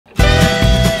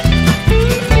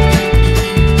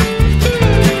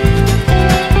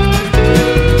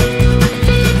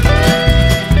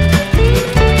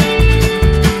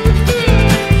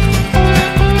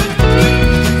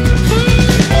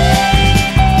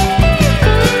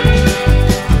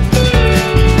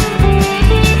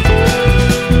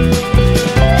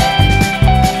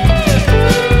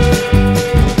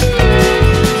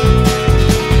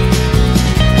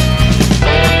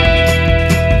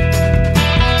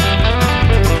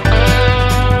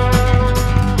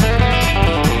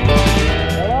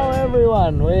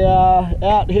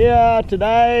here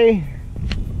today.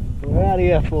 We're out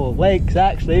here for weeks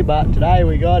actually, but today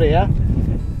we got here.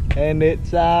 And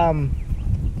it's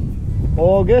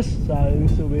August, so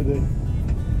this will be the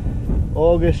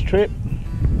August trip,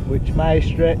 which may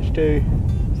stretch to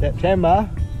September.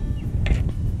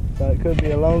 So it could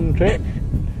be a long trip.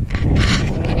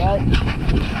 Anyway,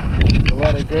 a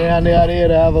lot of ground out here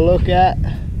to have a look at.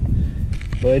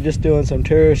 We're just doing some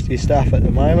touristy stuff at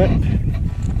the moment.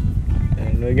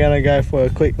 And we're gonna go for a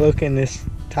quick look in this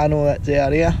tunnel that's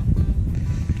out here.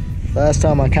 Last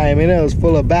time I came in it was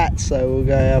full of bats, so we'll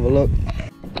go have a look.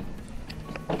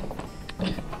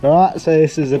 Alright, so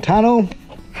this is a tunnel.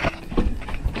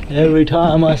 Every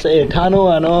time I see a tunnel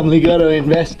I normally got to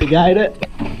investigate it,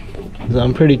 because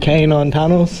I'm pretty keen on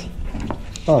tunnels.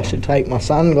 Oh, I should take my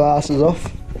sunglasses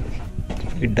off.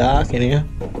 It's pretty dark in here.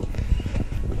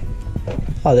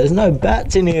 Oh, there's no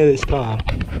bats in here this time.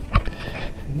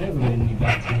 There's never been any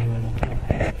bats in here.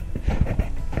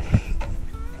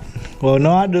 Well,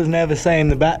 Nigel's never seen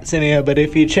the bats in here, but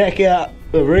if you check out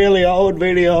a really old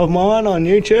video of mine on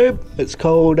YouTube, it's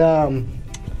called A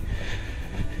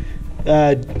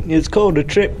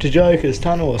Trip to Joker's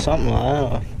Tunnel or something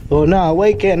like that. Well, no, a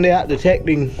weekend out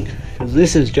detecting, because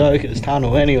this is Joker's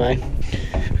Tunnel anyway.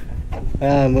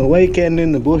 A weekend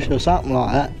in the bush or something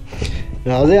like that.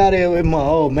 And I was out here with my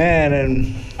old man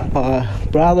and my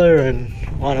brother and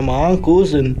one of my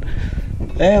uncles, and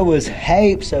there was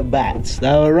heaps of bats.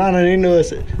 They were running into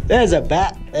us. There's a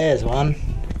bat, there's one.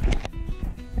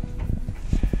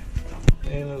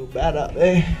 A little bat up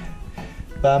there.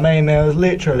 But I mean, there was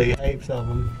literally heaps of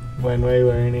them when we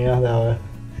were in here.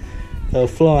 They were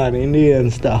flying into you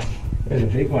and stuff. There's a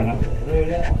big one up there. Look at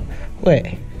that one.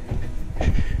 Where?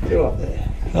 Two up there.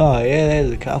 Oh yeah,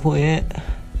 there's a couple, yeah.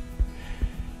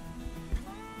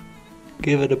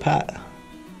 Give it a pat.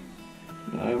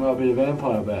 No, it might be the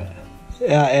vampire bat.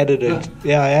 Our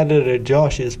editor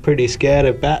Josh is pretty scared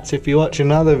of bats. If you watch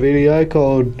another video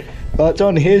called, well, it's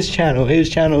on his channel. His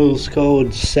channel's called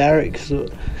Sarix.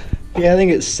 Yeah, I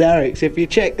think it's Sarix. If you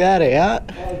check that out.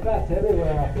 Oh, there's bats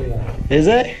everywhere up here. Is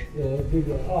it? Yeah, big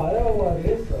one. Oh, they're all over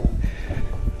this side.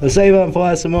 Let's see if I can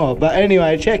find some more. But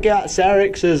anyway, check out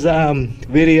Sarix's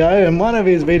video. And one of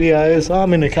his videos,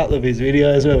 I'm in a couple of his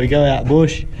videos where we go out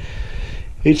bush.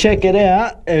 You check it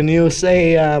out and you'll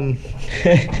see how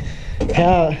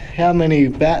many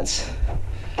bats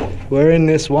were in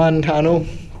this one tunnel,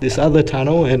 this other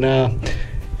tunnel, and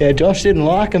yeah, Josh didn't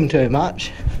like them too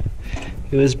much.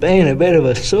 He was being a bit of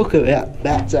a sook about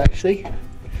bats actually.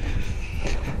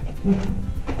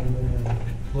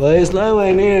 Well, there's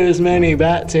nowhere near as many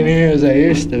bats in here as there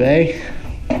used to be.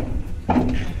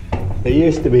 There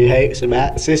used to be heaps of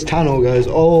bats. This tunnel goes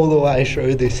all the way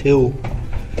through this hill.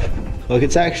 Like,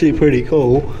 it's actually pretty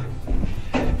cool.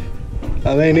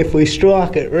 I mean, if we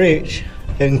strike it rich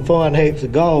and find heaps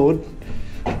of gold,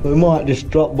 we might just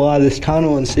drop by this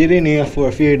tunnel and sit in here for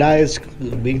a few days,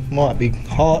 because it might be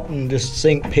hot, and just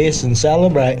sink piss and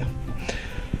celebrate.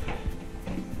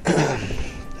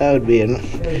 That would be enough.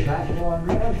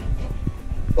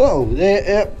 Oh, there,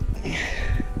 yep. You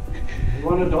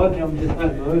want to dodge them, just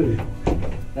don't move.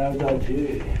 They'll dodge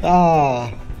you.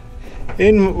 Ah.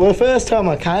 Well, the first time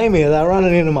I came here, they were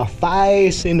running into my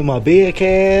face, into my beer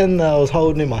can, I was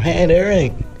holding in my hand,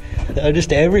 everything. They were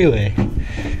just everywhere.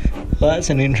 Well,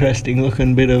 that's an interesting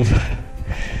looking bit of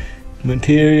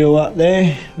material up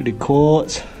there, bit of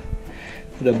quartz,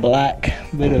 bit of black,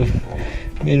 bit of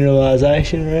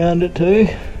mineralisation around it too.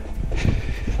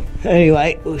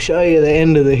 Anyway, we'll show you the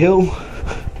end of the hill.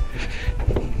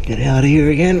 Get out of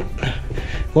here again.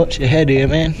 Watch your head here,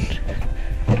 man.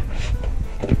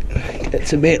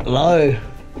 It's a bit low.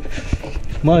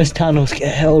 Most tunnels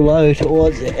get hell low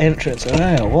towards the entrance. I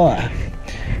don't know why.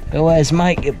 They always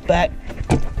make your back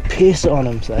piss on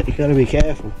them, so you gotta be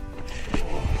careful.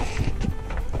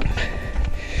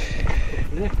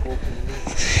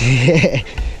 Yeah,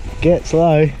 gets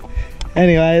low.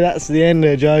 Anyway, that's the end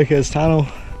of Joker's Tunnel.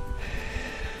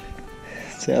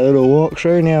 It's our little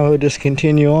walkthrough. Now we'll just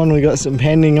continue on. We got some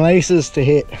pending leases to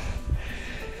hit.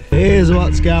 Here's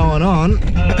what's going on.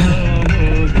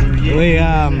 We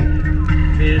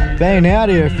been out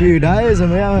here a few days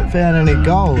and we haven't found any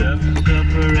gold.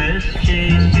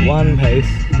 One piece.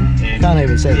 Can't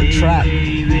even see the trap.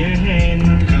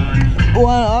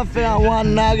 I found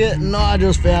one nugget and I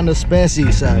just found a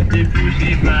specy, so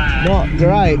not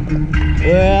great.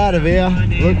 We're out of here.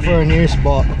 Look for a new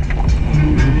spot.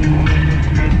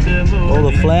 All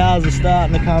the flowers are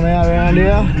starting to come out around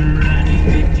here.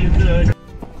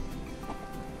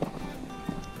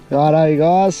 Righto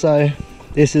guys, so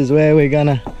this is where we're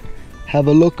gonna have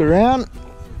a look around.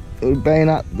 we've been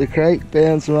up the creek,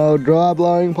 found some old dry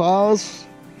blowing piles.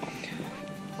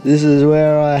 This is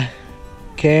where I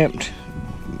camped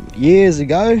years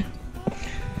ago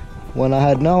when I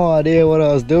had no idea what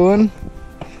I was doing,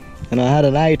 and I had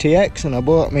an ATX, and I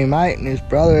brought my mate and his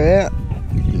brother out,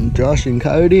 and Josh and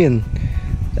Cody, and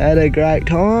they had a great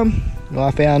time. I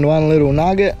found one little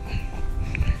nugget,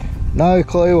 no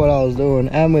clue what I was doing,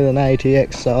 and with an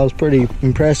ATX, so I was pretty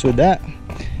impressed with that.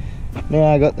 Now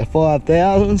I got the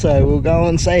 5,000, so we'll go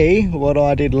and see what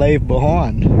I did leave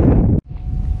behind.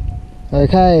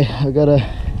 Okay, I got a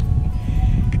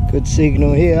good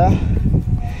signal here.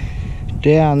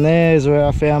 Down there is where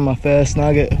I found my first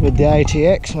nugget with the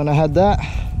ATX when I had that.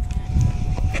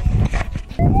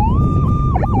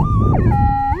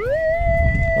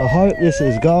 I hope this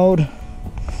is gold.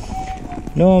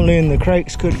 Normally in the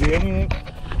creeks could be anything,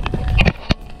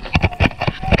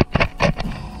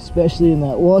 especially in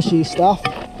that washy stuff.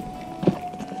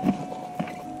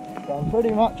 So I'm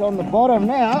pretty much on the bottom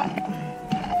now,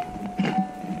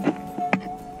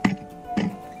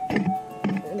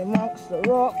 in amongst the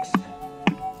rocks.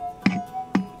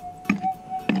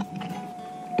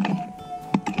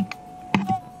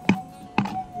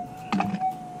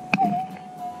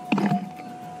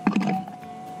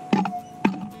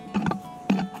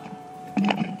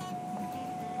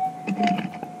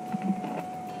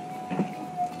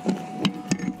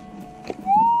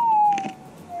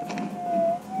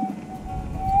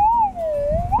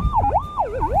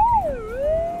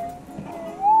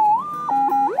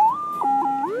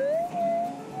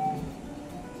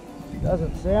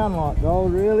 Doesn't sound like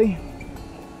gold really.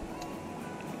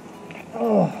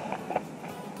 Oh,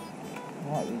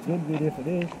 might be a good bit if it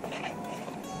is.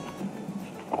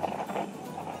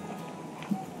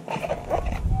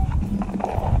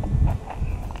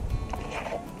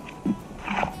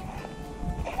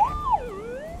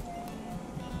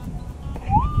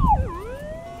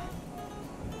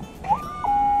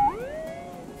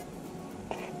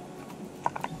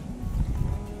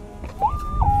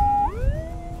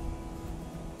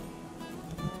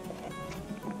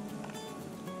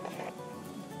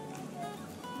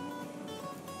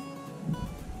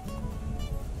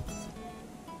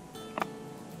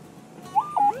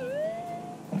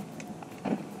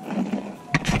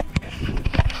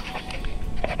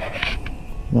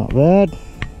 Not bad.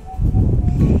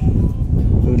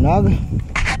 Good nug.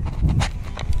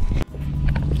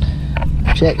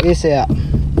 Check this out.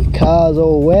 The car's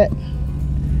all wet.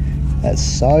 That's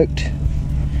soaked.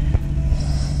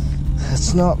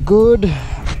 That's not good.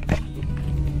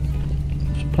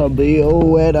 It's probably all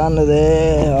wet under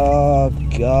there. Oh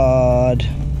God.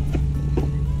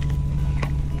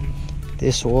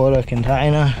 This water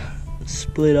container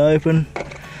split open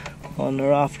on the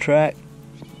rough track.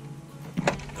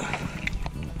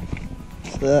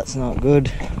 So that's not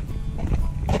good.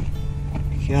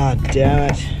 God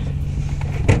damn it.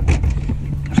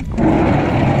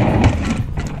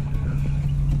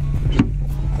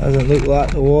 Doesn't look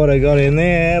like the water got in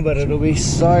there, but it'll be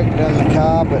soaked on the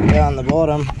carpet down the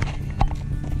bottom.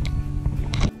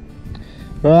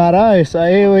 Righto, so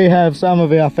here we have some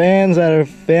of our fans that have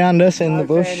found us in the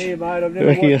bush. Fan here, mate. I've never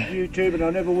watched YouTube and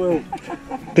I never will.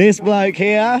 This bloke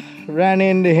here, ran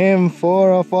into him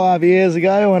 4 or 5 years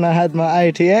ago when I had my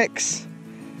ATX.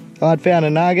 I'd found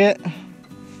a nugget.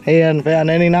 He hadn't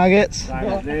found any nuggets. Same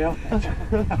as now.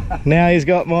 Now he's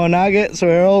got more nuggets.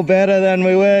 We're all better than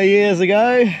we were years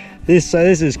ago. This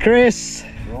is Chris,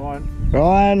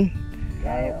 Ryan,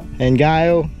 Gail. and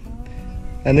Gail,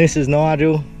 and this is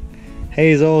Nigel.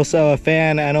 He's also a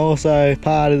fan and also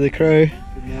part of the crew.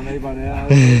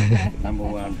 Number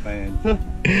one fan.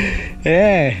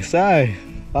 Yeah, so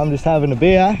I'm just having a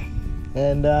beer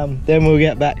and then we'll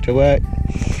get back to work.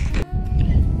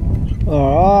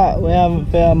 Alright, we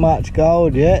haven't found much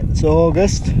gold yet. It's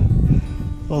August.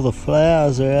 All the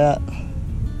flowers are out.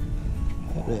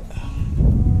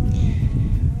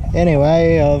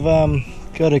 Anyway, I've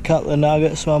got a couple of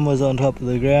nuggets. One was on top of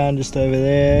the ground just over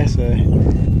there, so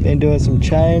been doing some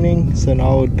chaining. It's an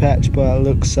old patch, but it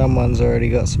looks someone's already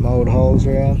got some old holes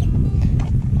around.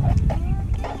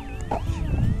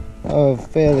 Oh, a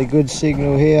fairly good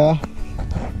signal here.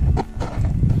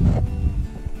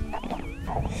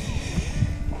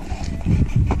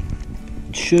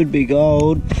 It should be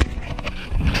gold.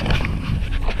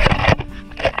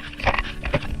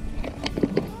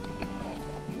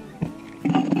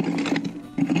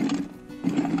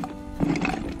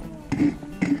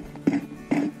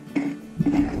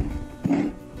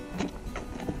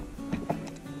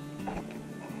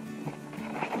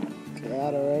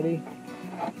 Out already.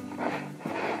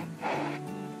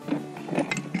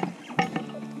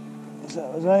 So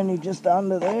it was only just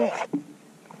under there.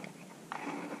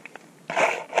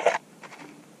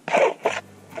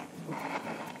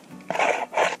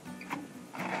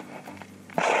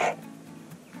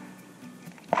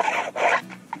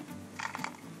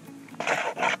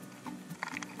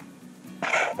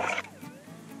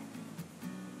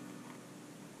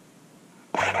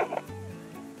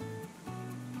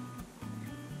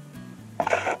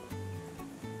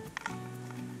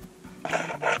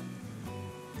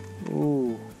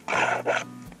 Ooh,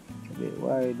 a bit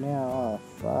worried now. Oh,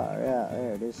 far out.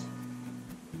 There it is.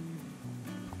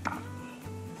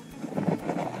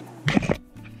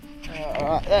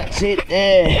 Alright, that's it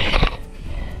there.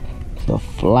 It's a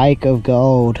flake of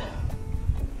gold.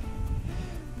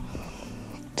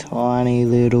 Tiny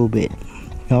little bit.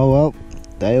 Oh well,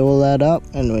 they all add up,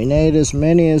 and we need as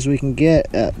many as we can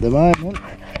get at the moment,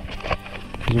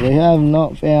 because we have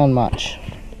not found much.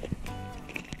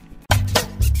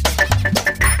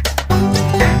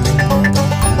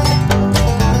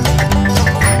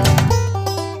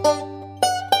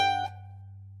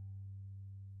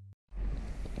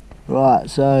 Right,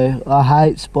 so I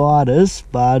hate spiders,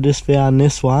 but I just found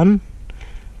this one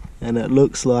and it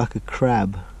looks like a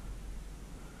crab.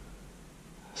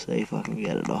 See if I can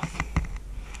get it off.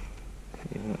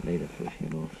 You won't need to push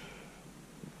it off.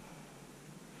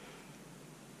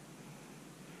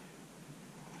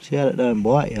 See how it don't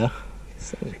bite you?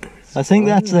 I think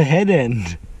that's the head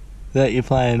end that you're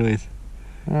playing with.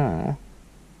 Ah.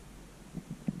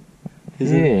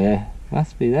 Is it?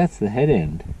 Must be, that's the head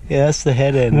end. Yeah, that's the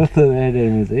head end. I thought the head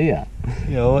end was here.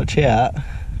 Yeah, watch out.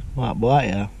 Might bite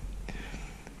you.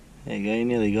 There you go, you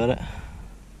nearly got it.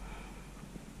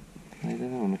 They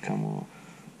don't want to come off.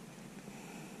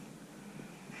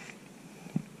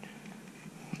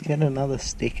 Get another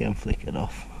stick and flick it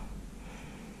off.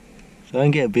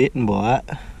 Don't get bitten by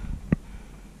it.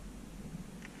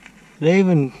 It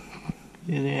even,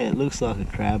 yeah, it looks like a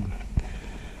crab.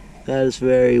 That is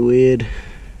very weird.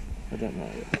 I don't know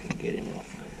if I can get him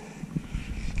off.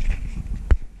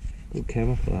 Good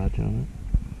camouflage on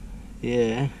it.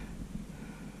 Yeah.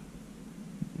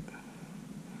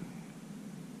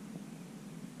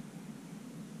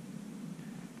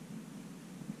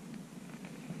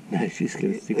 No, she's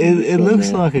gonna stick It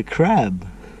looks like a crab.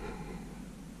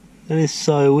 That is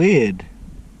so weird.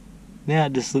 Now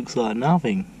it just looks like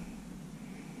nothing.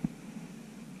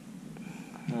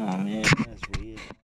 Oh man, that's weird.